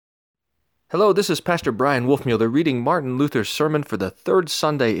Hello, this is Pastor Brian Wolfmueller reading Martin Luther's sermon for the third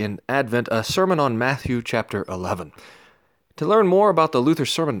Sunday in Advent, a sermon on Matthew chapter 11. To learn more about the Luther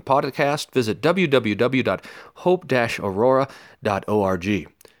Sermon Podcast, visit www.hope-aurora.org.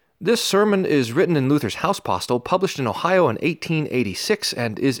 This sermon is written in Luther's Hauspostel, published in Ohio in 1886,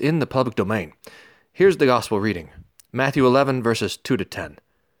 and is in the public domain. Here's the Gospel reading, Matthew 11, verses 2 to 10.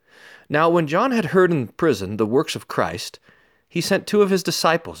 Now when John had heard in prison the works of Christ, he sent two of his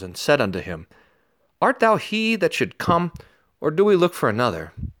disciples, and said unto him, Art thou he that should come, or do we look for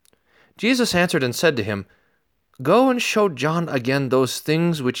another? Jesus answered and said to him, Go and show John again those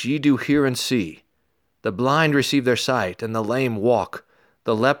things which ye do hear and see. The blind receive their sight, and the lame walk.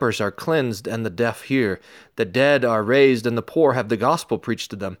 The lepers are cleansed, and the deaf hear. The dead are raised, and the poor have the gospel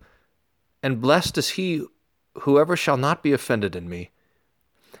preached to them. And blessed is he whoever shall not be offended in me.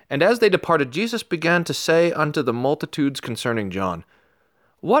 And as they departed, Jesus began to say unto the multitudes concerning John,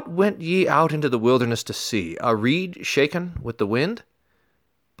 What went ye out into the wilderness to see? A reed shaken with the wind?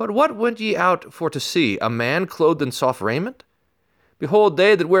 But what went ye out for to see? A man clothed in soft raiment? Behold,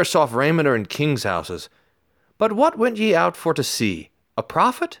 they that wear soft raiment are in kings' houses. But what went ye out for to see? A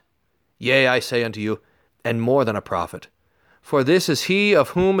prophet? Yea, I say unto you, and more than a prophet. For this is he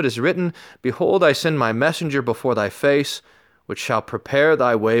of whom it is written, Behold, I send my messenger before thy face, which shall prepare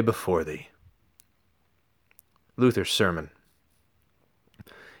thy way before thee. Luther's Sermon.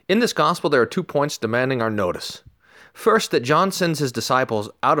 In this gospel there are 2 points demanding our notice. First, that John sends his disciples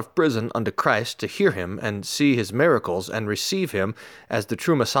out of prison unto Christ to hear him and see his miracles and receive him as the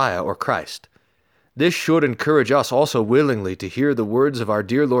true Messiah or Christ. This should encourage us also willingly to hear the words of our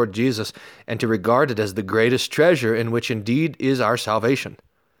dear Lord Jesus and to regard it as the greatest treasure in which indeed is our salvation.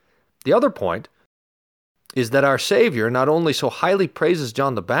 The other point is that our Savior not only so highly praises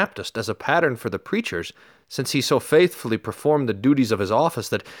John the Baptist as a pattern for the preachers, since he so faithfully performed the duties of his office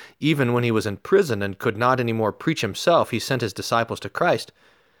that even when he was in prison and could not any more preach himself, he sent his disciples to Christ,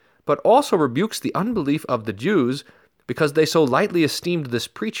 but also rebukes the unbelief of the Jews because they so lightly esteemed this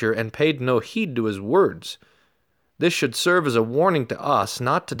preacher and paid no heed to his words. This should serve as a warning to us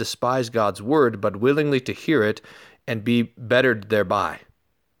not to despise God's word, but willingly to hear it and be bettered thereby.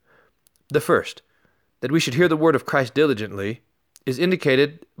 The first, that we should hear the word of Christ diligently, is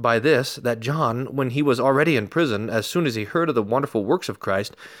indicated by this, that John, when he was already in prison, as soon as he heard of the wonderful works of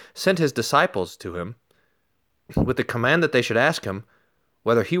Christ, sent his disciples to him, with the command that they should ask him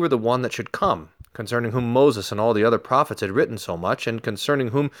whether he were the one that should come, concerning whom Moses and all the other prophets had written so much, and concerning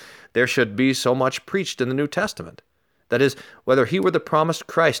whom there should be so much preached in the New Testament. That is, whether he were the promised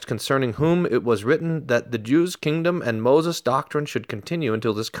Christ concerning whom it was written that the Jews' kingdom and Moses' doctrine should continue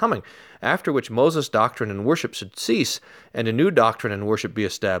until his coming, after which Moses' doctrine and worship should cease, and a new doctrine and worship be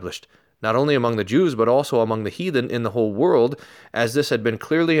established, not only among the Jews, but also among the heathen in the whole world, as this had been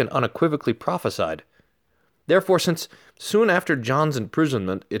clearly and unequivocally prophesied. Therefore, since soon after John's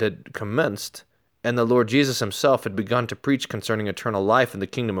imprisonment it had commenced, and the Lord Jesus himself had begun to preach concerning eternal life and the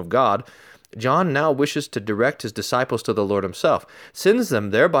kingdom of God, John now wishes to direct his disciples to the Lord himself, sends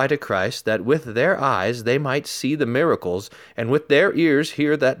them thereby to Christ, that with their eyes they might see the miracles, and with their ears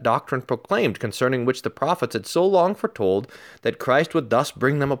hear that doctrine proclaimed, concerning which the prophets had so long foretold, that Christ would thus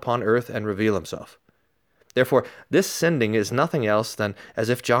bring them upon earth and reveal himself. Therefore, this sending is nothing else than as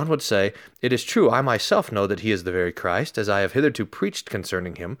if John would say, It is true, I myself know that he is the very Christ, as I have hitherto preached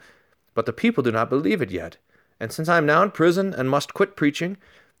concerning him, but the people do not believe it yet. And since I am now in prison and must quit preaching,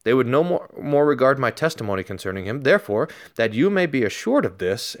 they would no more regard my testimony concerning him. Therefore, that you may be assured of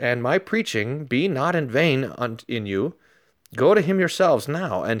this, and my preaching be not in vain in you, go to him yourselves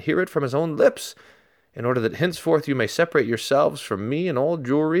now, and hear it from his own lips, in order that henceforth you may separate yourselves from me and all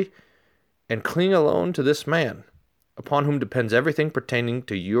Jewry, and cling alone to this man, upon whom depends everything pertaining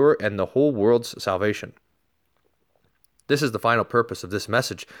to your and the whole world's salvation. This is the final purpose of this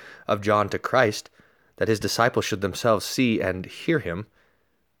message of John to Christ, that his disciples should themselves see and hear him,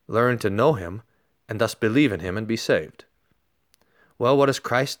 learn to know him, and thus believe in him and be saved. Well, what does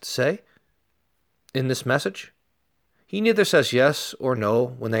Christ say in this message? He neither says yes or no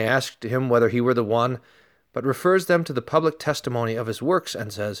when they asked him whether he were the one, but refers them to the public testimony of his works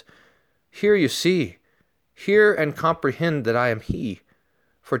and says, Here you see, hear and comprehend that I am he.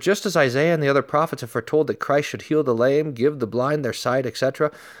 For just as Isaiah and the other prophets have foretold that Christ should heal the lame, give the blind their sight,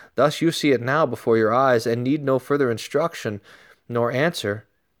 etc., thus you see it now before your eyes, and need no further instruction nor answer,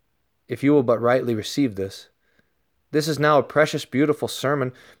 if you will but rightly receive this. This is now a precious, beautiful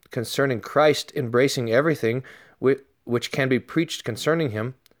sermon concerning Christ, embracing everything which can be preached concerning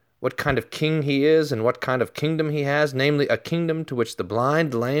him, what kind of king he is, and what kind of kingdom he has, namely a kingdom to which the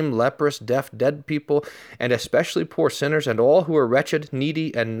blind, lame, leprous, deaf, dead people, and especially poor sinners, and all who are wretched,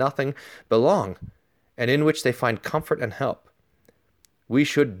 needy, and nothing, belong, and in which they find comfort and help. We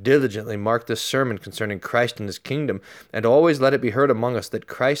should diligently mark this sermon concerning Christ and his kingdom, and always let it be heard among us that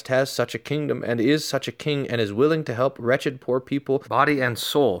Christ has such a kingdom, and is such a king, and is willing to help wretched poor people, body and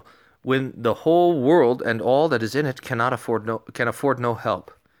soul, when the whole world and all that is in it can afford no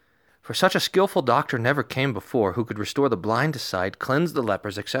help. For such a skillful doctor never came before, who could restore the blind to sight, cleanse the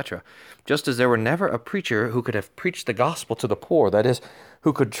lepers, etc., just as there were never a preacher who could have preached the gospel to the poor, that is,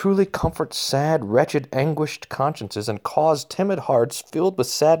 who could truly comfort sad, wretched, anguished consciences, and cause timid hearts filled with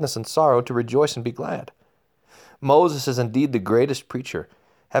sadness and sorrow to rejoice and be glad. Moses is indeed the greatest preacher,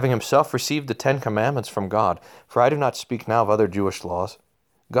 having himself received the 10 Commandments from God, for I do not speak now of other Jewish laws.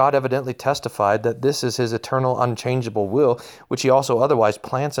 God evidently testified that this is his eternal, unchangeable will, which he also otherwise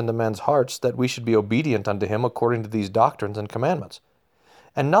plants into men's hearts, that we should be obedient unto him according to these doctrines and commandments.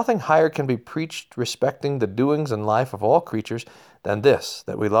 And nothing higher can be preached respecting the doings and life of all creatures than this,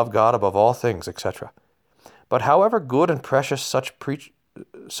 that we love God above all things, etc. But however good and precious such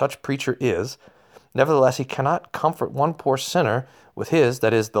preacher is, nevertheless he cannot comfort one poor sinner with his,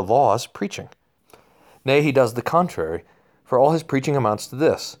 that is, the law's preaching. Nay, he does the contrary. For all his preaching amounts to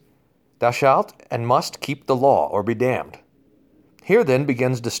this: thou shalt and must keep the law, or be damned. Here then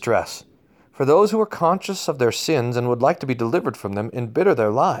begins distress. For those who are conscious of their sins and would like to be delivered from them, embitter their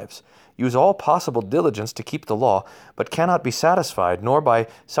lives, use all possible diligence to keep the law, but cannot be satisfied, nor by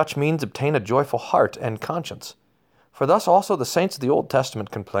such means obtain a joyful heart and conscience. For thus also the saints of the Old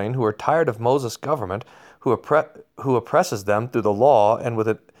Testament complain, who are tired of Moses' government, who oppresses them through the law, and with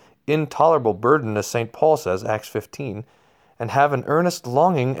an intolerable burden, as St. Paul says, Acts 15, and have an earnest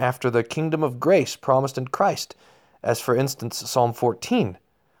longing after the kingdom of grace promised in Christ, as for instance Psalm 14.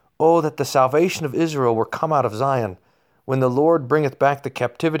 Oh, that the salvation of Israel were come out of Zion! When the Lord bringeth back the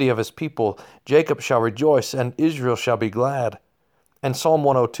captivity of his people, Jacob shall rejoice, and Israel shall be glad. And Psalm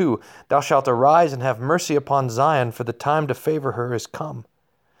 102, thou shalt arise and have mercy upon Zion, for the time to favor her is come.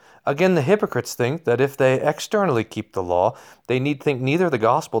 Again, the hypocrites think that if they externally keep the law, they need think neither of the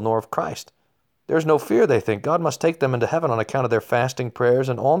gospel nor of Christ. There is no fear, they think. God must take them into heaven on account of their fasting, prayers,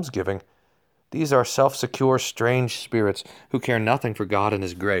 and almsgiving. These are self-secure, strange spirits who care nothing for God and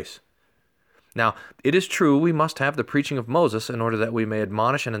his grace. Now, it is true we must have the preaching of Moses in order that we may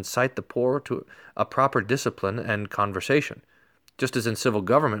admonish and incite the poor to a proper discipline and conversation. Just as in civil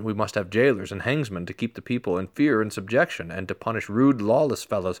government we must have jailers and hangsmen to keep the people in fear and subjection, and to punish rude, lawless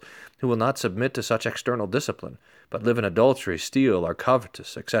fellows who will not submit to such external discipline, but live in adultery, steal, are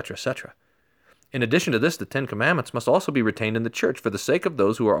covetous, etc., etc. In addition to this, the 10 Commandments must also be retained in the church for the sake of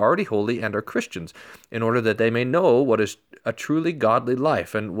those who are already holy and are Christians, in order that they may know what is a truly godly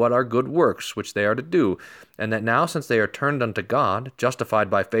life, and what are good works which they are to do, and that now, since they are turned unto God, justified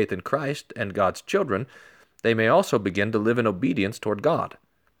by faith in Christ, and God's children, they may also begin to live in obedience toward God.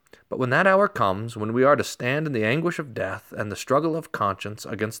 But when that hour comes, when we are to stand in the anguish of death and the struggle of conscience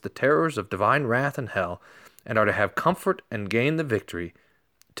against the terrors of divine wrath and hell, and are to have comfort and gain the victory,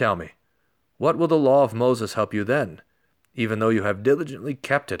 tell me, what will the law of Moses help you then, even though you have diligently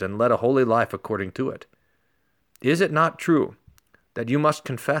kept it and led a holy life according to it? Is it not true that you must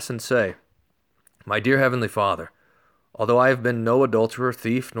confess and say, My dear Heavenly Father, although I have been no adulterer,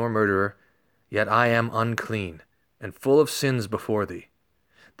 thief, nor murderer, yet I am unclean, and full of sins before thee.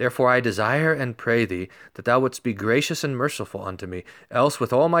 Therefore I desire and pray thee that thou wouldst be gracious and merciful unto me, else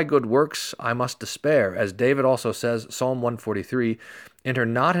with all my good works I must despair, as David also says, Psalm 143, Enter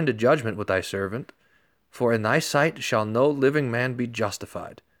not into judgment with thy servant, for in thy sight shall no living man be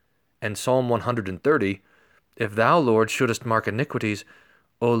justified. And Psalm 130, If thou, Lord, shouldest mark iniquities,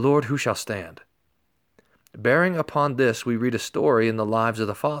 O Lord, who shall stand? Bearing upon this, we read a story in the lives of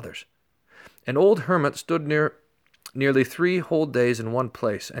the fathers. An old hermit stood nearly 3 whole days in one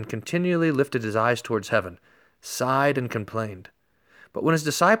place, and continually lifted his eyes towards heaven, sighed and complained. But when his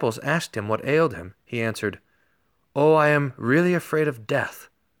disciples asked him what ailed him, he answered, Oh, I am really afraid of death.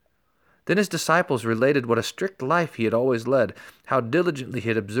 Then his disciples related what a strict life he had always led, how diligently he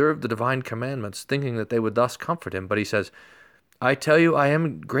had observed the divine commandments, thinking that they would thus comfort him. But he says, I tell you, I am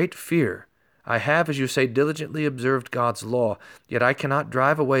in great fear. I have, as you say, diligently observed God's law, yet I cannot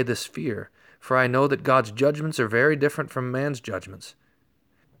drive away this fear, for I know that God's judgments are very different from man's judgments.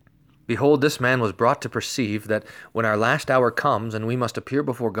 Behold, this man was brought to perceive that when our last hour comes, and we must appear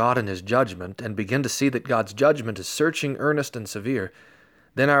before God in his judgment, and begin to see that God's judgment is searching, earnest, and severe,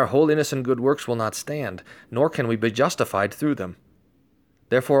 then our holiness and good works will not stand, nor can we be justified through them.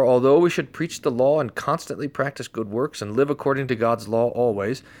 Therefore, although we should preach the law and constantly practice good works and live according to God's law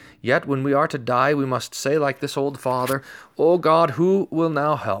always, yet when we are to die, we must say like this old father, O God, who will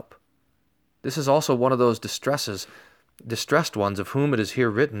now help? This is also one of those distressed ones of whom it is here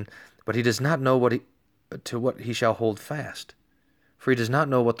written, but he does not know what he shall hold fast. For he does not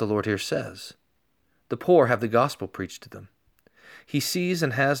know what the Lord here says. The poor have the gospel preached to them. He sees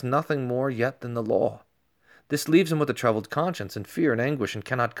and has nothing more yet than the law. This leaves him with a troubled conscience and fear and anguish and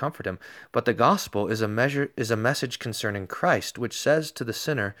cannot comfort him. But the gospel is a message concerning Christ, which says to the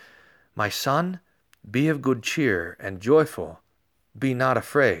sinner, My son, be of good cheer and joyful. Be not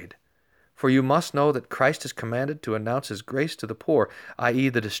afraid. For you must know that Christ is commanded to announce his grace to the poor, i.e.,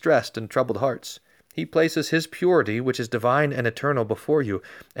 the distressed and troubled hearts. He places his purity, which is divine and eternal, before you,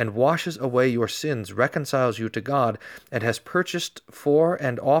 and washes away your sins, reconciles you to God, and has purchased for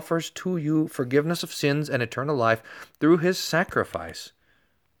and offers to you forgiveness of sins and eternal life through his sacrifice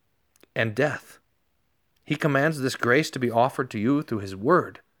and death. He commands this grace to be offered to you through his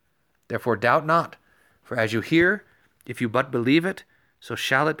word. Therefore doubt not, for as you hear, if you but believe it, so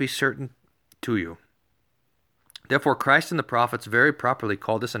shall it be certain to you. Therefore Christ and the prophets very properly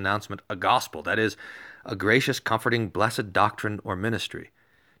call this announcement a gospel, that is, a gracious, comforting, blessed doctrine or ministry.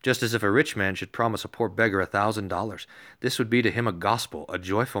 Just as if a rich man should promise a poor beggar $1,000, this would be to him a gospel, a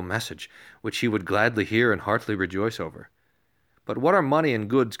joyful message, which he would gladly hear and heartily rejoice over. But what are money and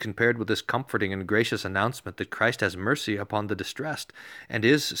goods compared with this comforting and gracious announcement that Christ has mercy upon the distressed, and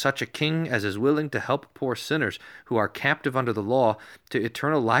is such a king as is willing to help poor sinners who are captive under the law to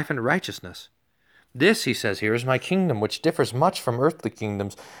eternal life and righteousness? This, he says here, is my kingdom, which differs much from earthly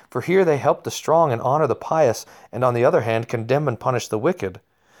kingdoms, for here they help the strong and honor the pious, and on the other hand condemn and punish the wicked.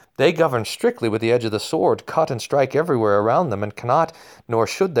 They govern strictly with the edge of the sword, cut and strike everywhere around them, and cannot, nor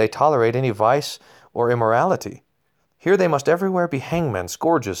should they, tolerate any vice or immorality. Here they must everywhere be hangmen,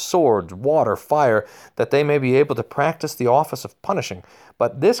 scourges, swords, water, fire, that they may be able to practice the office of punishing.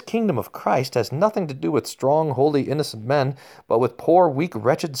 But this kingdom of Christ has nothing to do with strong, holy, innocent men, but with poor, weak,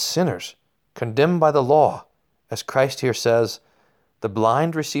 wretched sinners, condemned by the law, as Christ here says, the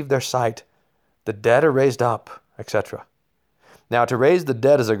blind receive their sight, the dead are raised up, etc. Now, to raise the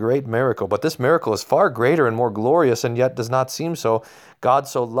dead is a great miracle, but this miracle is far greater and more glorious, and yet does not seem so. God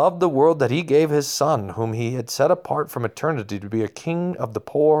so loved the world that he gave his Son, whom he had set apart from eternity to be a king of the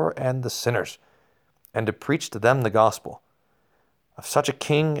poor and the sinners, and to preach to them the gospel. Of such a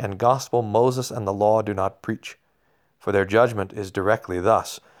king and gospel Moses and the law do not preach, for their judgment is directly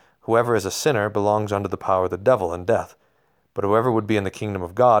thus: whoever is a sinner belongs under the power of the devil and death, but whoever would be in the kingdom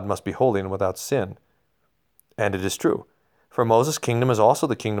of God must be holy and without sin. And it is true. For Moses' kingdom is also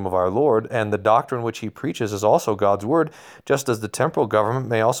the kingdom of our Lord, and the doctrine which he preaches is also God's word, just as the temporal government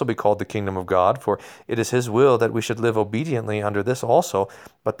may also be called the kingdom of God, for it is his will that we should live obediently under this also.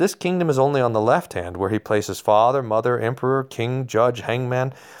 But this kingdom is only on the left hand, where he places father, mother, emperor, king, judge,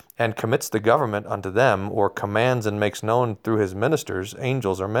 hangman, and commits the government unto them, or commands and makes known through his ministers,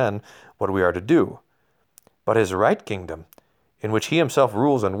 angels or men, what we are to do. But his right kingdom, in which he himself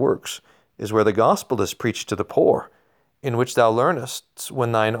rules and works, is where the gospel is preached to the poor, in which thou learnest,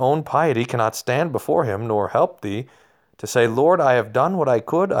 when thine own piety cannot stand before him, nor help thee, to say, Lord, I have done what I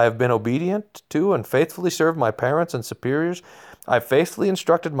could, I have been obedient to and faithfully served my parents and superiors, I have faithfully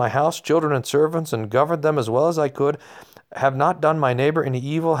instructed my house, children, and servants, and governed them as well as I could, have not done my neighbor any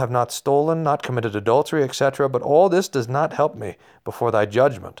evil, have not stolen, not committed adultery, etc. But all this does not help me before thy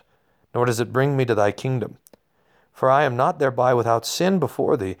judgment, nor does it bring me to thy kingdom. For I am not thereby without sin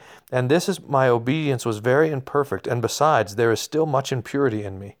before thee, and this is my obedience was very imperfect, and besides, there is still much impurity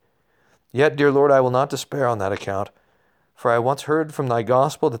in me. Yet, dear Lord, I will not despair on that account. For I once heard from thy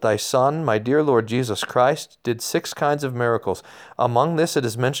gospel that thy Son, my dear Lord Jesus Christ, did 6 kinds of miracles. Among this it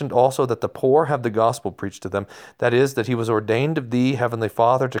is mentioned also that the poor have the gospel preached to them, that is, that he was ordained of thee, Heavenly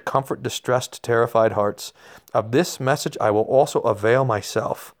Father, to comfort distressed, terrified hearts. Of this message I will also avail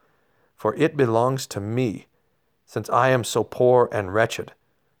myself, for it belongs to me, since I am so poor and wretched,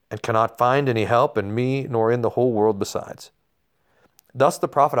 and cannot find any help in me nor in the whole world besides. Thus the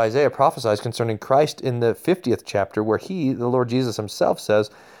prophet Isaiah prophesies concerning Christ in the 50th chapter, where he, the Lord Jesus himself, says,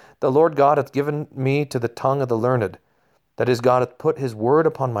 The Lord God hath given me to the tongue of the learned. That is, God hath put his word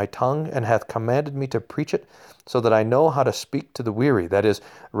upon my tongue, and hath commanded me to preach it, so that I know how to speak to the weary, that is,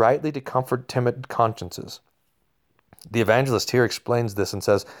 rightly to comfort timid consciences. The evangelist here explains this and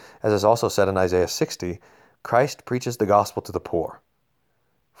says, as is also said in Isaiah 60, Christ preaches the gospel to the poor.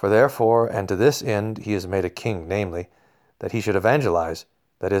 For therefore, and to this end, he is made a king, namely, that he should evangelize,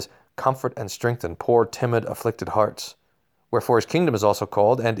 that is, comfort and strengthen poor, timid, afflicted hearts. Wherefore his kingdom is also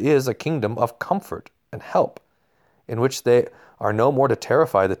called, and is, a kingdom of comfort and help, in which they are no more to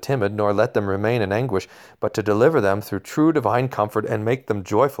terrify the timid, nor let them remain in anguish, but to deliver them through true divine comfort and make them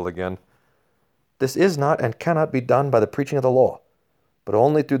joyful again. This is not and cannot be done by the preaching of the law, but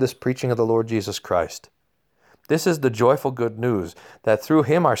only through this preaching of the Lord Jesus Christ. This is the joyful good news, that through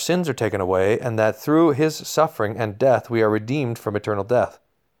him our sins are taken away, and that through his suffering and death we are redeemed from eternal death.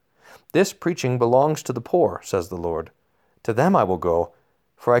 This preaching belongs to the poor, says the Lord. To them I will go,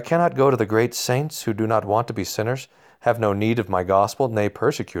 for I cannot go to the great saints who do not want to be sinners, have no need of my gospel, nay,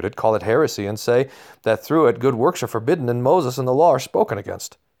 persecute it, call it heresy, and say that through it good works are forbidden, and Moses and the law are spoken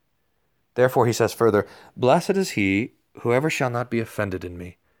against. Therefore he says further, Blessed is he, whoever shall not be offended in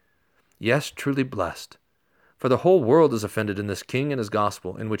me. Yes, truly blessed. For the whole world is offended in this king and his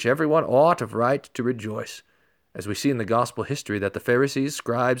gospel, in which everyone ought of right to rejoice. As we see in the gospel history that the Pharisees,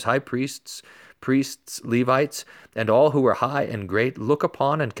 scribes, high priests, Levites, and all who were high and great look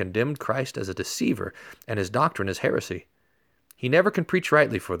upon and condemned Christ as a deceiver, and his doctrine as heresy. He never can preach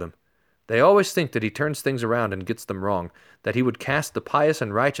rightly for them. They always think that he turns things around and gets them wrong, that he would cast the pious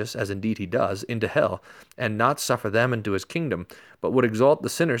and righteous, as indeed he does, into hell, and not suffer them into his kingdom, but would exalt the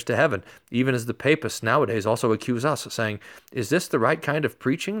sinners to heaven, even as the papists nowadays also accuse us, saying, Is this the right kind of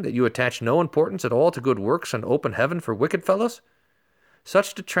preaching, that you attach no importance at all to good works and open heaven for wicked fellows?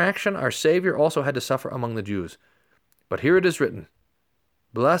 Such detraction our Savior also had to suffer among the Jews. But here it is written,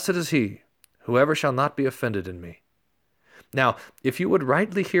 Blessed is he, whoever shall not be offended in me. Now, if you would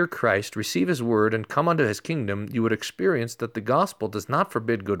rightly hear Christ, receive his word, and come unto his kingdom, you would experience that the gospel does not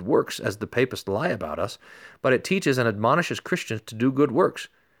forbid good works, as the papists lie about us, but it teaches and admonishes Christians to do good works,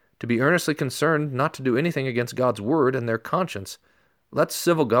 to be earnestly concerned not to do anything against God's word and their conscience. Lets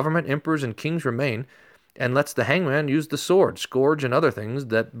civil government, emperors, and kings remain, and lets the hangman use the sword, scourge, and other things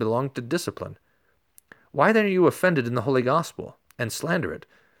that belong to discipline. Why then are you offended in the holy gospel, and slander it,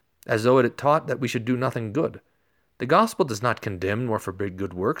 as though it had taught that we should do nothing good? The gospel does not condemn nor forbid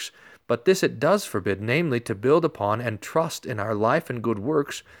good works, but this it does forbid, namely, to build upon and trust in our life and good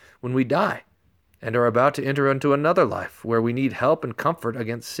works when we die, and are about to enter into another life, where we need help and comfort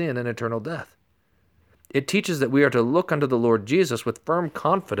against sin and eternal death. It teaches that we are to look unto the Lord Jesus with firm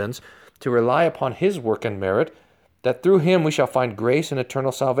confidence, to rely upon his work and merit, that through him we shall find grace and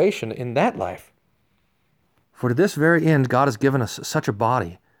eternal salvation in that life. For to this very end God has given us such a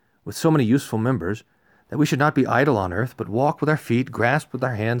body, with so many useful members, that we should not be idle on earth, but walk with our feet, grasp with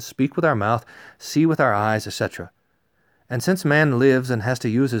our hands, speak with our mouth, see with our eyes, etc. And since man lives and has to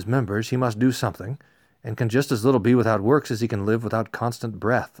use his members, he must do something, and can just as little be without works as he can live without constant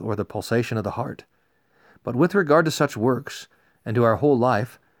breath or the pulsation of the heart. But with regard to such works, and to our whole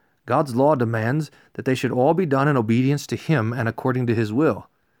life, God's law demands that they should all be done in obedience to him and according to his will.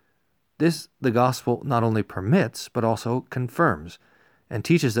 This the gospel not only permits, but also confirms, and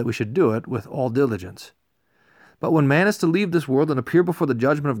teaches that we should do it with all diligence. But when man is to leave this world and appear before the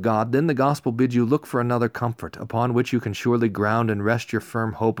judgment of God, then the gospel bids you look for another comfort, upon which you can surely ground and rest your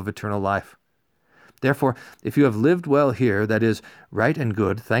firm hope of eternal life. Therefore, if you have lived well here, that is, right and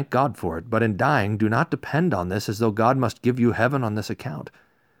good, thank God for it, but in dying do not depend on this as though God must give you heaven on this account,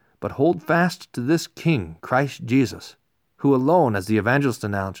 but hold fast to this King, Christ Jesus, who alone, as the evangelist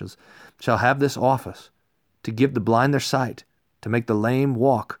announces, shall have this office, to give the blind their sight, to make the lame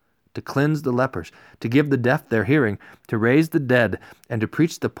walk, to cleanse the lepers, to give the deaf their hearing, to raise the dead, and to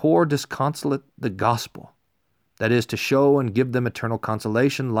preach the poor disconsolate the gospel, that is, to show and give them eternal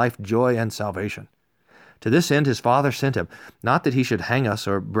consolation, life, joy, and salvation. To this end his Father sent him, not that he should hang us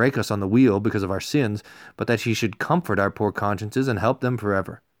or break us on the wheel because of our sins, but that he should comfort our poor consciences and help them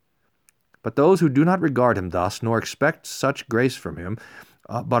forever. But those who do not regard him thus, nor expect such grace from him,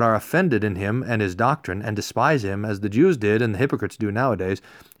 but are offended in him and his doctrine, and despise him, as the Jews did and the hypocrites do nowadays,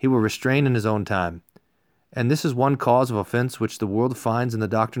 he will restrain in his own time. And this is one cause of offense which the world finds in the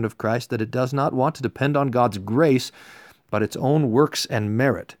doctrine of Christ, that it does not want to depend on God's grace, but its own works and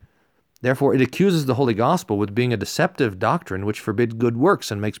merit. Therefore it accuses the Holy Gospel with being a deceptive doctrine which forbids good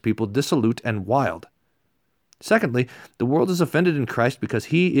works and makes people dissolute and wild. Secondly, the world is offended in Christ because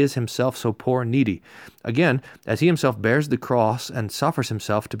he is himself so poor and needy. Again, as he himself bears the cross and suffers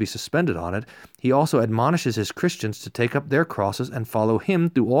himself to be suspended on it, he also admonishes his Christians to take up their crosses and follow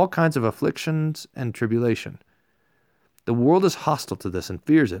him through all kinds of afflictions and tribulation. The world is hostile to this and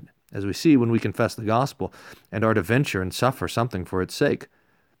fears it, as we see when we confess the gospel and are to venture and suffer something for its sake.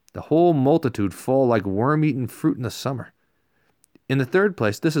 The whole multitude fall like worm-eaten fruit in the summer. In the third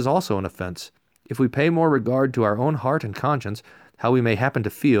place, this is also an offense, if we pay more regard to our own heart and conscience, how we may happen to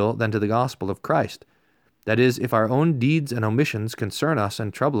feel, than to the gospel of Christ. That is, if our own deeds and omissions concern us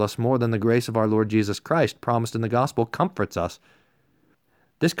and trouble us more than the grace of our Lord Jesus Christ, promised in the gospel, comforts us.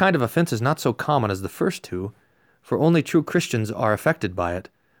 This kind of offense is not so common as the first two, for only true Christians are affected by it,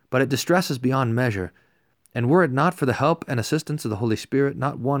 but it distresses beyond measure, and were it not for the help and assistance of the Holy Spirit,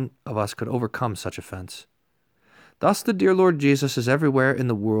 not one of us could overcome such offense. Thus the dear Lord Jesus is everywhere in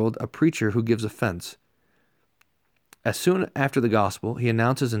the world a preacher who gives offense. As soon after the gospel, he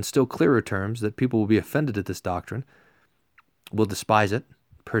announces in still clearer terms that people will be offended at this doctrine, will despise it,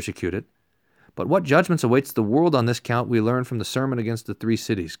 persecute it. But what judgments awaits the world on this count we learn from the sermon against the three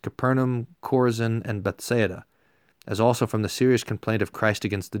cities, Capernaum, Chorazin, and Bethsaida, as also from the serious complaint of Christ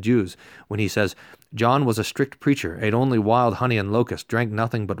against the Jews, when he says, John was a strict preacher, ate only wild honey and locusts, drank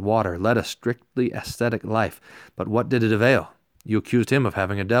nothing but water, led a strictly ascetic life. But what did it avail? You accused him of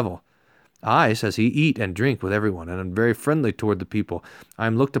having a devil. I, says he, eat and drink with everyone, and am very friendly toward the people. I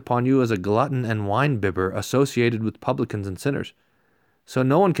am looked upon you as a glutton and wine-bibber associated with publicans and sinners. So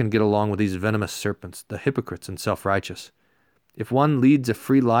no one can get along with these venomous serpents, the hypocrites and self-righteous. If one leads a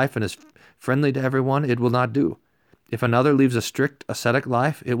free life and is friendly to everyone, it will not do. If another leaves a strict ascetic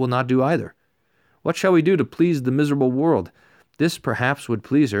life, it will not do either. What shall we do to please the miserable world? This perhaps would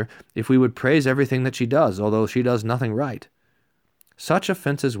please her if we would praise everything that she does, although she does nothing right. Such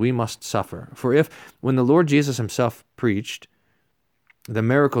offenses we must suffer. For if, when the Lord Jesus himself preached, the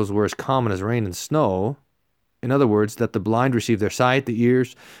miracles were as common as rain and snow, in other words, that the blind received their sight, the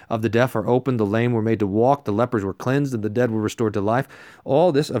ears of the deaf are opened, the lame were made to walk, the lepers were cleansed, and the dead were restored to life,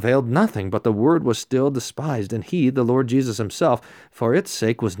 all this availed nothing, but the word was still despised, and he, the Lord Jesus himself, for its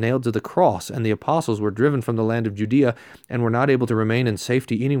sake was nailed to the cross, and the apostles were driven from the land of Judea, and were not able to remain in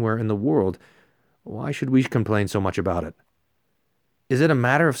safety anywhere in the world. Why should we complain so much about it? Is it a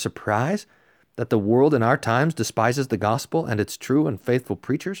matter of surprise that the world in our times despises the gospel and its true and faithful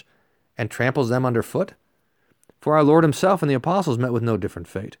preachers, and tramples them underfoot? For our Lord himself and the apostles met with no different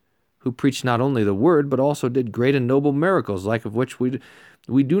fate, who preached not only the word, but also did great and noble miracles, like of which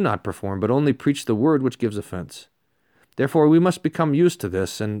we do not perform, but only preach the word which gives offense. Therefore we must become used to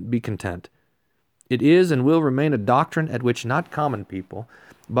this and be content. It is and will remain a doctrine at which not common people,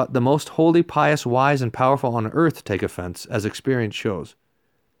 but the most holy, pious, wise, and powerful on earth take offense, as experience shows.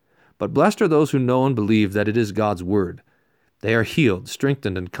 But blessed are those who know and believe that it is God's word. They are healed,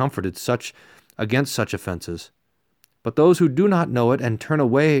 strengthened, and comforted against such offenses. But those who do not know it and turn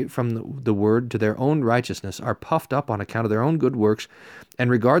away from the word to their own righteousness are puffed up on account of their own good works,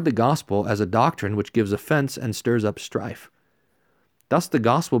 and regard the gospel as a doctrine which gives offense and stirs up strife. Thus the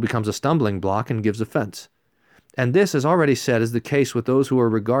gospel becomes a stumbling block and gives offense. And this, as already said, is the case with those who are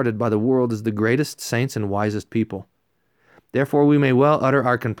regarded by the world as the greatest saints and wisest people. Therefore we may well utter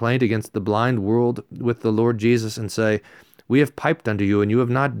our complaint against the blind world with the Lord Jesus and say, We have piped unto you, and you have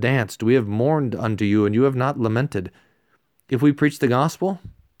not danced. We have mourned unto you, and you have not lamented. If we preach the gospel,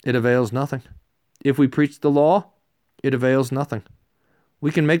 it avails nothing. If we preach the law, it avails nothing.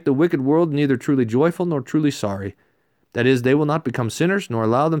 We can make the wicked world neither truly joyful nor truly sorry. That is, they will not become sinners, nor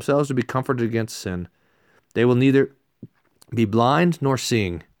allow themselves to be comforted against sin. They will neither be blind nor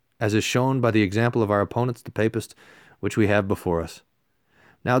seeing, as is shown by the example of our opponents, the papists, which we have before us.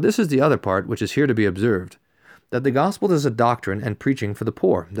 Now this is the other part which is here to be observed, that the gospel is a doctrine and preaching for the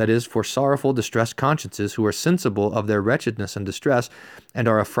poor, that is, for sorrowful, distressed consciences who are sensible of their wretchedness and distress, and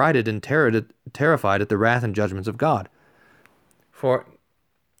are affrighted and terrified at the wrath and judgments of God. For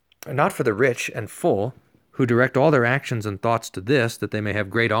not for the rich and full, who direct all their actions and thoughts to this, that they may have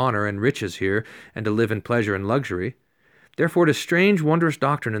great honor and riches here, and to live in pleasure and luxury. Therefore it is strange, wondrous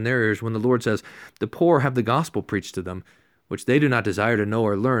doctrine in their ears when the Lord says, The poor have the gospel preached to them, which they do not desire to know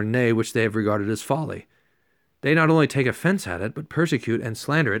or learn, nay, which they have regarded as folly. They not only take offense at it, but persecute and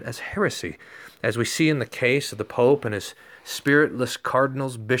slander it as heresy, as we see in the case of the Pope and his spiritless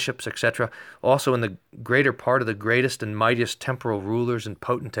cardinals, bishops, etc., also in the greater part of the greatest and mightiest temporal rulers and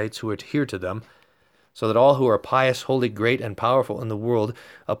potentates who adhere to them, so that all who are pious, holy, great, and powerful in the world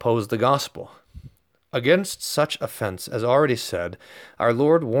oppose the gospel. Against such offense, as already said, our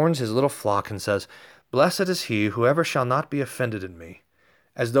Lord warns his little flock and says, Blessed is he whoever shall not be offended in me,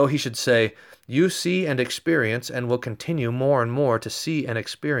 as though he should say, You see and experience, and will continue more and more to see and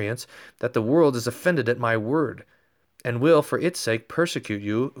experience, that the world is offended at my word, and will for its sake persecute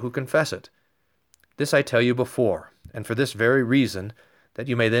you who confess it. This I tell you before, and for this very reason, that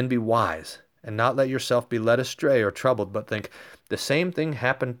you may then be wise, and not let yourself be led astray or troubled, but think, the same thing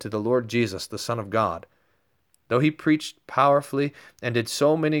happened to the Lord Jesus, the Son of God. Though he preached powerfully and did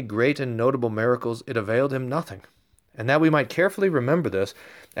so many great and notable miracles, it availed him nothing. And that we might carefully remember this,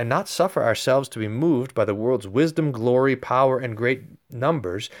 and not suffer ourselves to be moved by the world's wisdom, glory, power, and great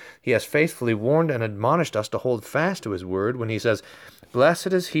numbers, he has faithfully warned and admonished us to hold fast to his word when he says, Blessed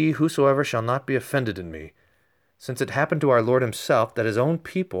is he whosoever shall not be offended in me. Since it happened to our Lord himself that his own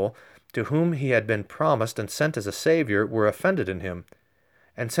people to whom he had been promised and sent as a Savior, were offended in him.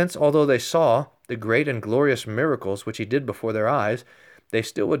 And since, although they saw the great and glorious miracles which he did before their eyes, they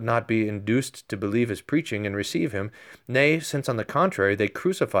still would not be induced to believe his preaching and receive him, nay, since on the contrary they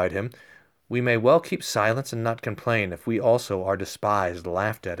crucified him, we may well keep silence and not complain if we also are despised,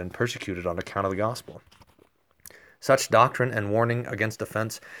 laughed at, and persecuted on account of the gospel. Such doctrine and warning against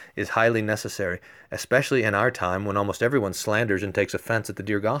offense is highly necessary, especially in our time when almost everyone slanders and takes offense at the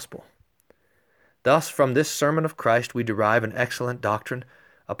dear gospel. Thus, from this sermon of Christ we derive an excellent doctrine,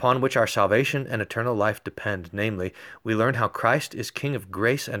 upon which our salvation and eternal life depend, namely, we learn how Christ is King of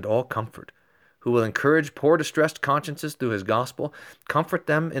grace and all comfort, who will encourage poor distressed consciences through his gospel, comfort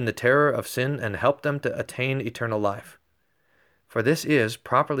them in the terror of sin, and help them to attain eternal life. For this is,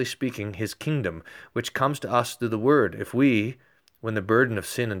 properly speaking, his kingdom, which comes to us through the word, if we, when the burden of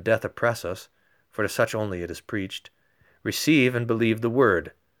sin and death oppress us, for to such only it is preached, receive and believe the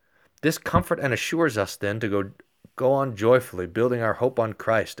word. This comfort and assures us then to go on joyfully, building our hope on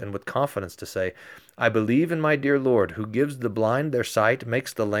Christ, and with confidence to say, I believe in my dear Lord, who gives the blind their sight,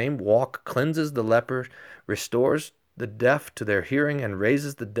 makes the lame walk, cleanses the leper, restores the deaf to their hearing, and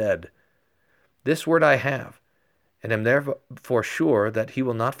raises the dead. This word I have, and am therefore sure that he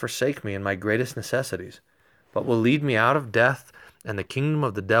will not forsake me in my greatest necessities, but will lead me out of death and the kingdom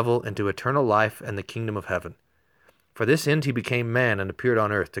of the devil into eternal life and the kingdom of heaven. For this end he became man and appeared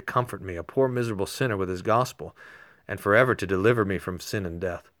on earth to comfort me, a poor miserable sinner, with his gospel, and forever to deliver me from sin and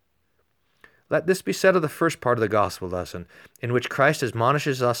death. Let this be said of the first part of the gospel lesson, in which Christ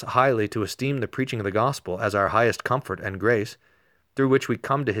admonishes us highly to esteem the preaching of the gospel as our highest comfort and grace, through which we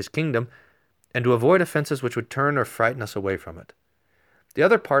come to his kingdom, and to avoid offenses which would turn or frighten us away from it. The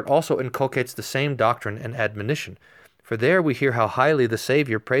other part also inculcates the same doctrine and admonition, for there we hear how highly the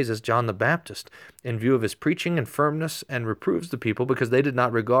Savior praises John the Baptist in view of his preaching and firmness, and reproves the people because they did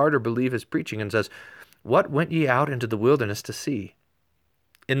not regard or believe his preaching, and says, What went ye out into the wilderness to see?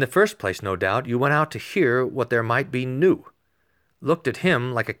 In the first place, no doubt, you went out to hear what there might be new, looked at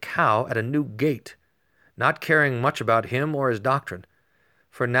him like a cow at a new gate, not caring much about him or his doctrine.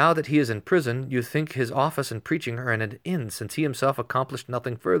 For now that he is in prison, you think his office and preaching are at an end, since he himself accomplished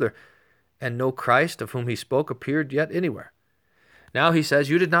nothing further, and no Christ of whom he spoke appeared yet anywhere. Now he says,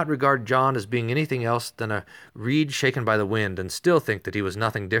 you did not regard John as being anything else than a reed shaken by the wind, and still think that he was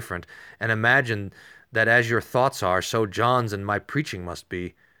nothing different, and imagine that as your thoughts are, so John's and my preaching must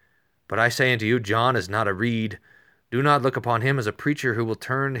be. But I say unto you, John is not a reed. Do not look upon him as a preacher who will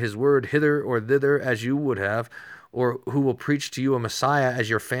turn his word hither or thither as you would have, or who will preach to you a Messiah as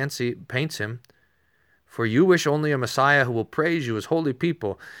your fancy paints him. For you wish only a Messiah who will praise you as holy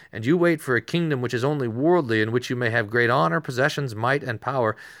people, and you wait for a kingdom which is only worldly, in which you may have great honor, possessions, might, and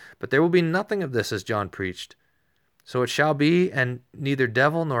power. But there will be nothing of this as John preached. So it shall be, and neither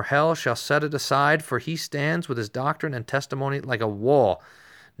devil nor hell shall set it aside, for he stands with his doctrine and testimony like a wall,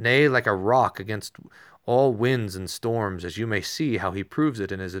 nay, like a rock against all winds and storms, as you may see how he proves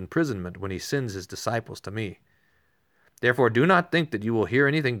it in his imprisonment when he sends his disciples to me. Therefore do not think that you will hear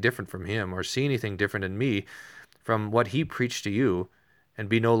anything different from him, or see anything different in me from what he preached to you, and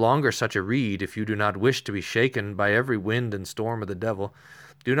be no longer such a reed if you do not wish to be shaken by every wind and storm of the devil.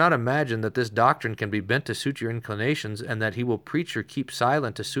 Do not imagine that this doctrine can be bent to suit your inclinations, and that he will preach or keep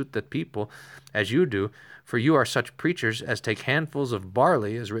silent to suit the people, as you do, for you are such preachers as take handfuls of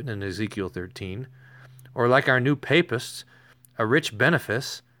barley, as written in Ezekiel 13, or like our new papists, a rich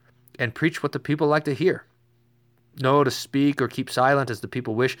benefice, and preach what the people like to hear. No, to speak or keep silent as the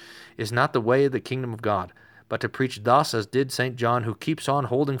people wish is not the way of the kingdom of God, but to preach thus as did St. John, who keeps on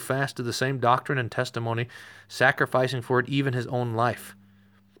holding fast to the same doctrine and testimony, sacrificing for it even his own life.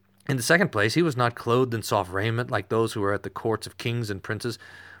 In the second place, he was not clothed in soft raiment like those who are at the courts of kings and princes,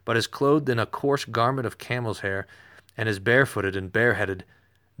 but is clothed in a coarse garment of camel's hair, and is barefooted and bareheaded.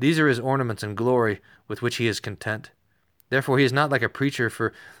 These are his ornaments and glory with which he is content. Therefore he is not like a preacher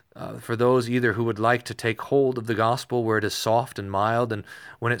for those either who would like to take hold of the gospel where it is soft and mild, and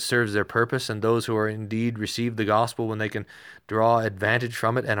when it serves their purpose, and those who are indeed receive the gospel when they can draw advantage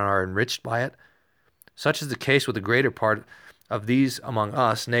from it and are enriched by it. Such is the case with the greater part of these among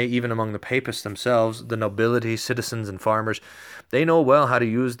us, nay, even among the papists themselves, the nobility, citizens, and farmers. They know well how to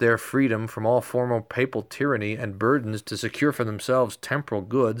use their freedom from all formal papal tyranny and burdens to secure for themselves temporal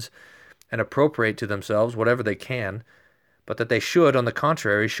goods, and appropriate to themselves whatever they can, but that they should, on the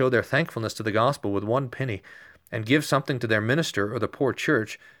contrary, show their thankfulness to the gospel with 1 penny, and give something to their minister or the poor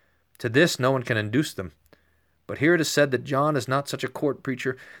church. To this no one can induce them. But here it is said that John is not such a court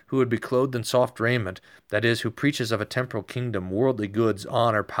preacher who would be clothed in soft raiment, that is, who preaches of a temporal kingdom, worldly goods,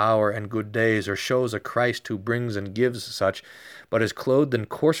 honor, power, and good days, or shows a Christ who brings and gives such, but is clothed in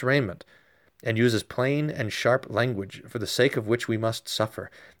coarse raiment, and uses plain and sharp language, for the sake of which we must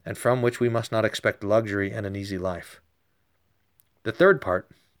suffer, and from which we must not expect luxury and an easy life. The third part,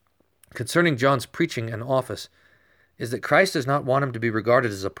 concerning John's preaching and office, is that Christ does not want him to be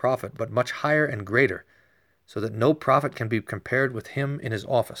regarded as a prophet, but much higher and greater, so that no prophet can be compared with him in his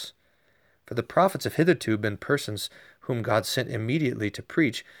office. For the prophets have hitherto been persons whom God sent immediately to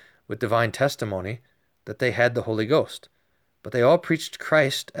preach with divine testimony that they had the Holy Ghost. But they all preached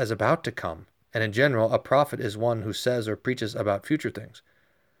Christ as about to come, and in general a prophet is one who says or preaches about future things.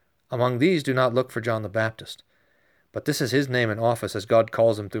 Among these do not look for John the Baptist, but this is his name and office, as God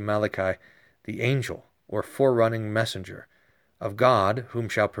calls him through Malachi, the angel, or forerunning messenger, of God, whom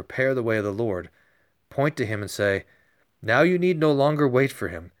shall prepare the way of the Lord. Point to him and say, now you need no longer wait for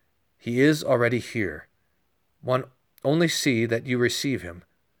him. He is already here. One only see that you receive him.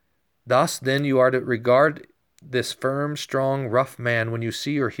 Thus then you are to regard this firm, strong, rough man when you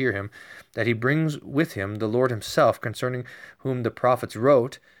see or hear him, that he brings with him the Lord himself, concerning whom the prophets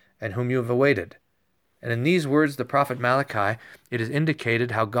wrote, and whom you have awaited. And in these words the prophet Malachi, it is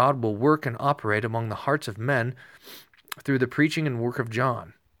indicated how God will work and operate among the hearts of men through the preaching and work of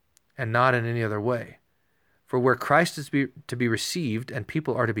John, and not in any other way. For where Christ is to be received and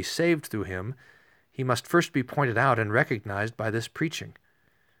people are to be saved through him, he must first be pointed out and recognized by this preaching.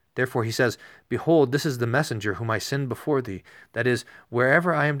 Therefore he says, behold, this is the messenger whom I send before thee. That is,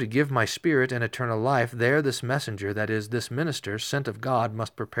 wherever I am to give my spirit and eternal life, there this messenger, that is, this minister, sent of God,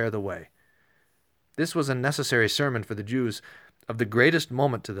 must prepare the way. This was a necessary sermon for the Jews, of the greatest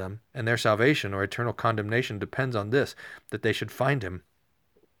moment to them, and their salvation or eternal condemnation depends on this, that they should find him.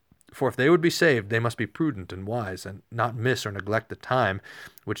 For if they would be saved, they must be prudent and wise, and not miss or neglect the time,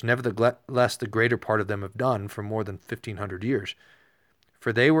 which nevertheless the greater part of them have done for more than 1,500 years.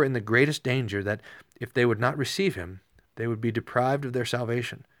 For they were in the greatest danger that, if they would not receive him, they would be deprived of their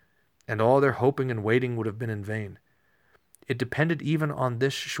salvation, and all their hoping and waiting would have been in vain. It depended even on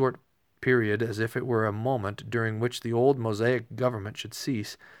this short period, as if it were a moment during which the old Mosaic government should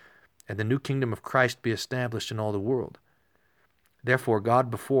cease, and the new kingdom of Christ be established in all the world. Therefore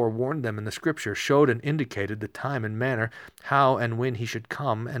God before warned them in the Scripture, showed and indicated the time and manner, how and when he should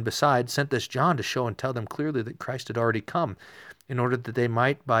come, and besides sent this John to show and tell them clearly that Christ had already come, in order that they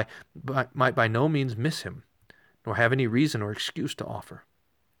might by no means miss him, nor have any reason or excuse to offer.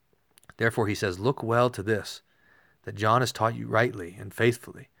 Therefore he says, look well to this, that John has taught you rightly and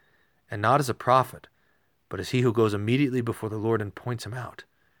faithfully, and not as a prophet, but as he who goes immediately before the Lord and points him out.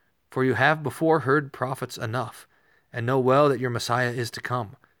 For you have before heard prophets enough, and know well that your Messiah is to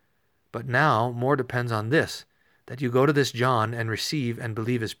come. But now more depends on this, that you go to this John and receive and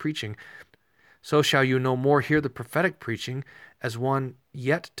believe his preaching. So shall you no more hear the prophetic preaching as one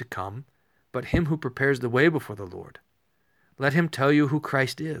yet to come, but him who prepares the way before the Lord. Let him tell you who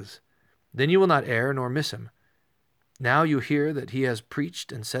Christ is. Then you will not err nor miss him. Now you hear that he has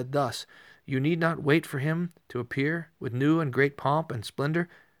preached and said thus, you need not wait for him to appear with new and great pomp and splendor,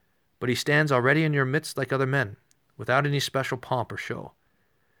 but he stands already in your midst like other men, without any special pomp or show.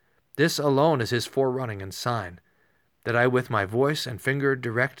 This alone is his forerunning and sign, that I with my voice and finger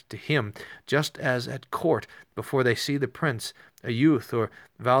direct to him, just as at court, before they see the prince, a youth or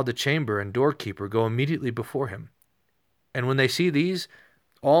valet-de-chamber and doorkeeper go immediately before him. And when they see these,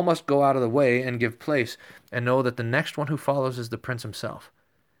 all must go out of the way and give place, and know that the next one who follows is the prince himself.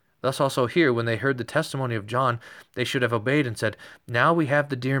 Thus also here, when they heard the testimony of John, they should have obeyed and said, now we have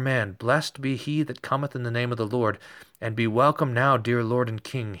the dear man, blessed be he that cometh in the name of the Lord, and be welcome now, dear Lord and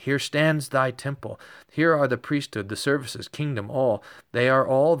King. Here stands thy temple, here are the priesthood, the services, kingdom, all, they are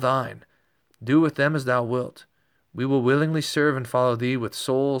all thine. Do with them as thou wilt. We will willingly serve and follow thee with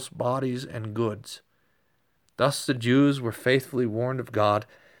souls, bodies, and goods. Thus the Jews were faithfully warned of God,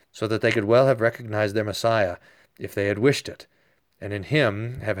 so that they could well have recognized their Messiah, if they had wished it, and in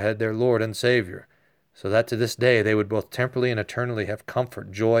him have had their Lord and Savior, so that to this day they would both temporally and eternally have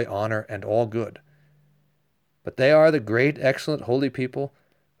comfort, joy, honor, and all good. But they are the great, excellent, holy people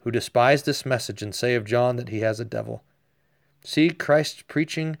who despise this message and say of John that he has a devil. See Christ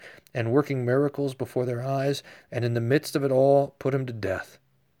preaching and working miracles before their eyes, and in the midst of it all put him to death.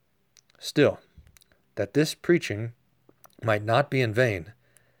 Still, that this preaching might not be in vain,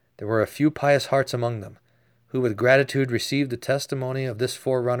 there were a few pious hearts among them, who with gratitude received the testimony of this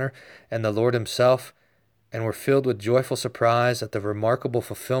forerunner and the Lord himself, and were filled with joyful surprise at the remarkable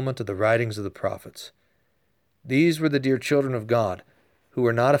fulfillment of the writings of the prophets. These were the dear children of God, who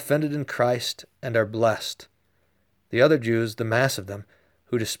were not offended in Christ and are blessed. The other Jews, the mass of them,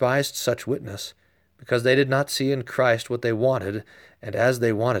 who despised such witness, because they did not see in Christ what they wanted, and as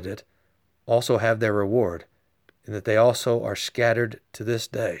they wanted it, also have their reward, in that they also are scattered to this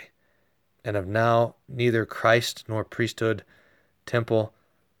day, and have now neither Christ nor priesthood, temple,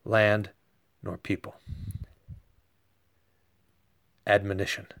 land, nor people.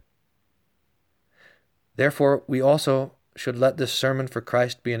 Admonition. Therefore we also should let this sermon for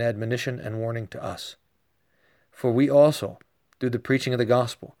Christ be an admonition and warning to us. For we also, through the preaching of the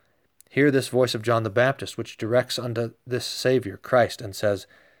gospel, hear this voice of John the Baptist, which directs unto this Savior, Christ, and says,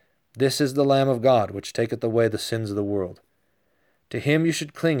 This is the Lamb of God, which taketh away the sins of the world. To him you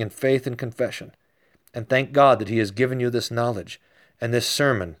should cling in faith and confession, and thank God that he has given you this knowledge, and this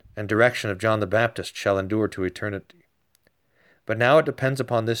sermon and direction of John the Baptist shall endure to eternity. But now it depends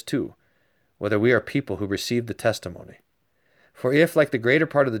upon this too, whether we are people who receive the testimony. For if, like the greater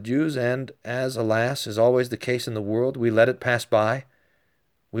part of the Jews, and as, alas, is always the case in the world, we let it pass by,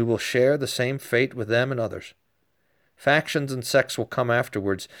 we will share the same fate with them and others. Factions and sects will come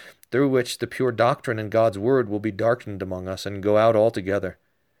afterwards, through which the pure doctrine and God's word will be darkened among us and go out altogether.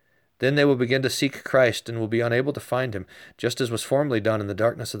 Then they will begin to seek Christ and will be unable to find him, just as was formerly done in the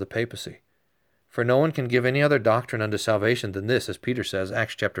darkness of the papacy. For no one can give any other doctrine unto salvation than this, as Peter says,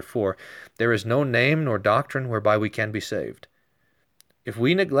 Acts chapter 4, There is no name nor doctrine whereby we can be saved. If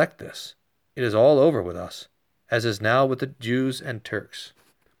we neglect this, it is all over with us, as is now with the Jews and Turks.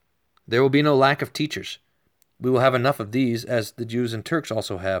 There will be no lack of teachers. We will have enough of these, as the Jews and Turks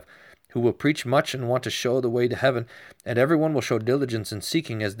also have, who will preach much and want to show the way to heaven, and everyone will show diligence in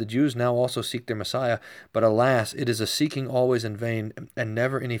seeking, as the Jews now also seek their Messiah. But alas, it is a seeking always in vain, and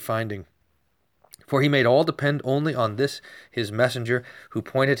never any finding. For he made all depend only on this his messenger, who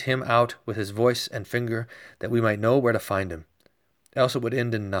pointed him out with his voice and finger, that we might know where to find him. Else it would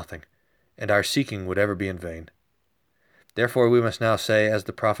end in nothing, and our seeking would ever be in vain. Therefore we must now say, as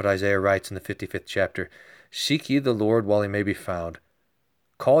the prophet Isaiah writes in the 55th chapter, Seek ye the Lord while he may be found.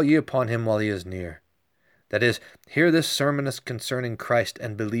 Call ye upon him while he is near. That is, hear this sermon concerning Christ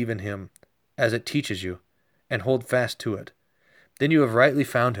and believe in him, as it teaches you, and hold fast to it. Then you have rightly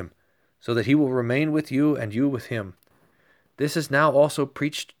found him, so that he will remain with you and you with him. This is now also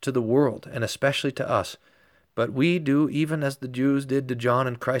preached to the world, and especially to us. But we do even as the Jews did to John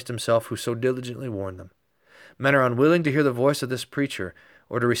and Christ himself, who so diligently warned them. Men are unwilling to hear the voice of this preacher,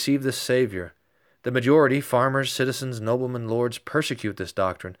 or to receive this Savior. The majority, farmers, citizens, noblemen, lords, persecute this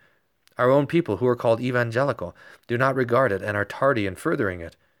doctrine. Our own people, who are called evangelical, do not regard it and are tardy in furthering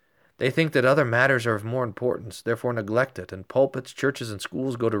it. They think that other matters are of more importance, therefore neglect it, and pulpits, churches, and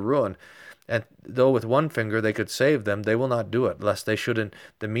schools go to ruin. And though with one finger they could save them, they will not do it, lest they should in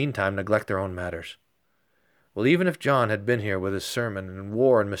the meantime neglect their own matters. Well, even if John had been here with his sermon, and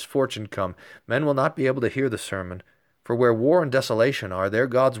war and misfortune come, men will not be able to hear the sermon. For where war and desolation are, there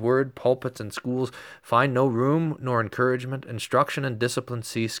God's word, pulpits, and schools find no room nor encouragement. Instruction and discipline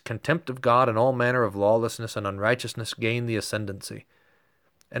cease. Contempt of God and all manner of lawlessness and unrighteousness gain the ascendancy.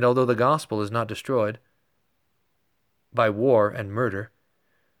 And although the gospel is not destroyed by war and murder,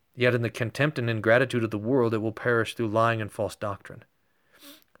 yet in the contempt and ingratitude of the world it will perish through lying and false doctrine.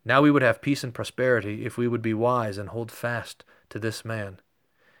 Now we would have peace and prosperity if we would be wise and hold fast to this man.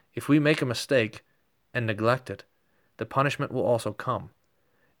 If we make a mistake and neglect it, the punishment will also come,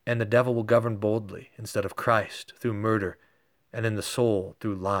 and the devil will govern boldly instead of Christ through murder, and in the soul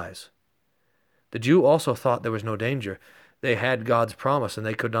through lies. The Jew also thought there was no danger. They had God's promise, and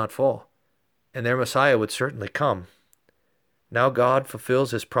they could not fall, and their Messiah would certainly come. Now God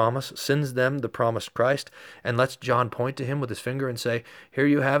fulfills his promise, sends them the promised Christ, and lets John point to him with his finger and say, Here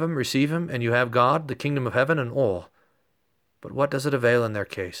you have him, receive him, and you have God, the kingdom of heaven, and all. But what does it avail in their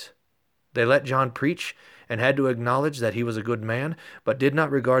case? They let John preach, and had to acknowledge that he was a good man, but did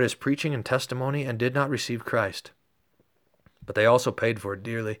not regard his preaching and testimony, and did not receive Christ. But they also paid for it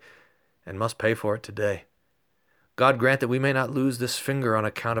dearly, and must pay for it today. God grant that we may not lose this finger on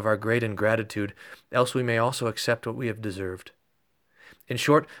account of our great ingratitude, else we may also accept what we have deserved. In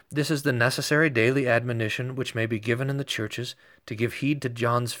short, this is the necessary daily admonition which may be given in the churches, to give heed to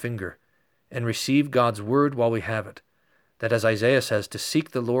John's finger, and receive God's word while we have it, that, as Isaiah says, to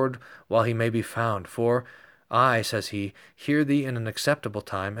seek the Lord while he may be found. For I, says he, hear thee in an acceptable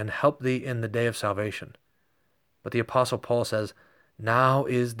time, and help thee in the day of salvation. But the Apostle Paul says, Now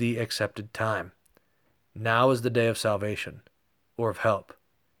is the accepted time. Now is the day of salvation, or of help.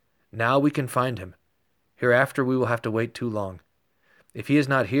 Now we can find him. Hereafter we will have to wait too long. If he is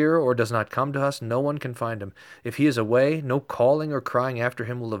not here or does not come to us, no one can find him. If he is away, no calling or crying after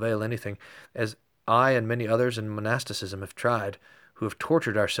him will avail anything, as I and many others in monasticism have tried, who have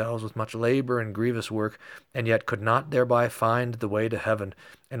tortured ourselves with much labor and grievous work, and yet could not thereby find the way to heaven,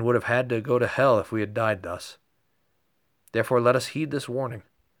 and would have had to go to hell if we had died thus. Therefore let us heed this warning,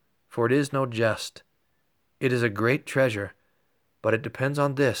 for it is no jest. It is a great treasure, but it depends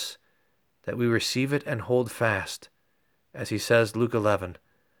on this, that we receive it and hold fast, as he says, Luke 11,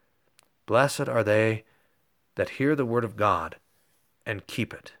 "Blessed are they that hear the word of God and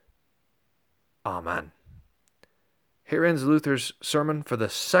keep it." Amen. Here ends Luther's sermon for the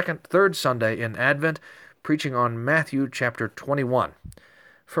third Sunday in Advent, preaching on Matthew chapter 21.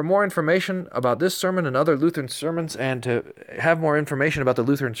 For more information about this sermon and other Lutheran sermons, and to have more information about the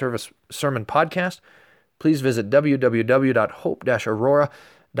Lutheran Service Sermon Podcast, please visit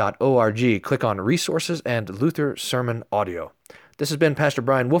www.hope-aurora.org. Click on Resources and Luther Sermon Audio. This has been Pastor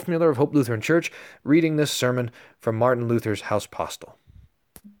Brian Wolfmueller of Hope Lutheran Church, reading this sermon from Martin Luther's House Postil.